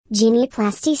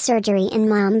Genioplasty surgery in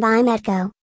Mumbai-Meddco.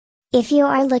 If you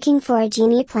are looking for a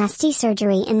genioplasty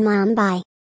surgery in Mumbai,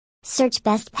 search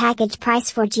best package price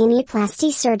for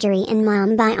genioplasty surgery in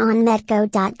Mumbai on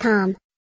Meddco.com.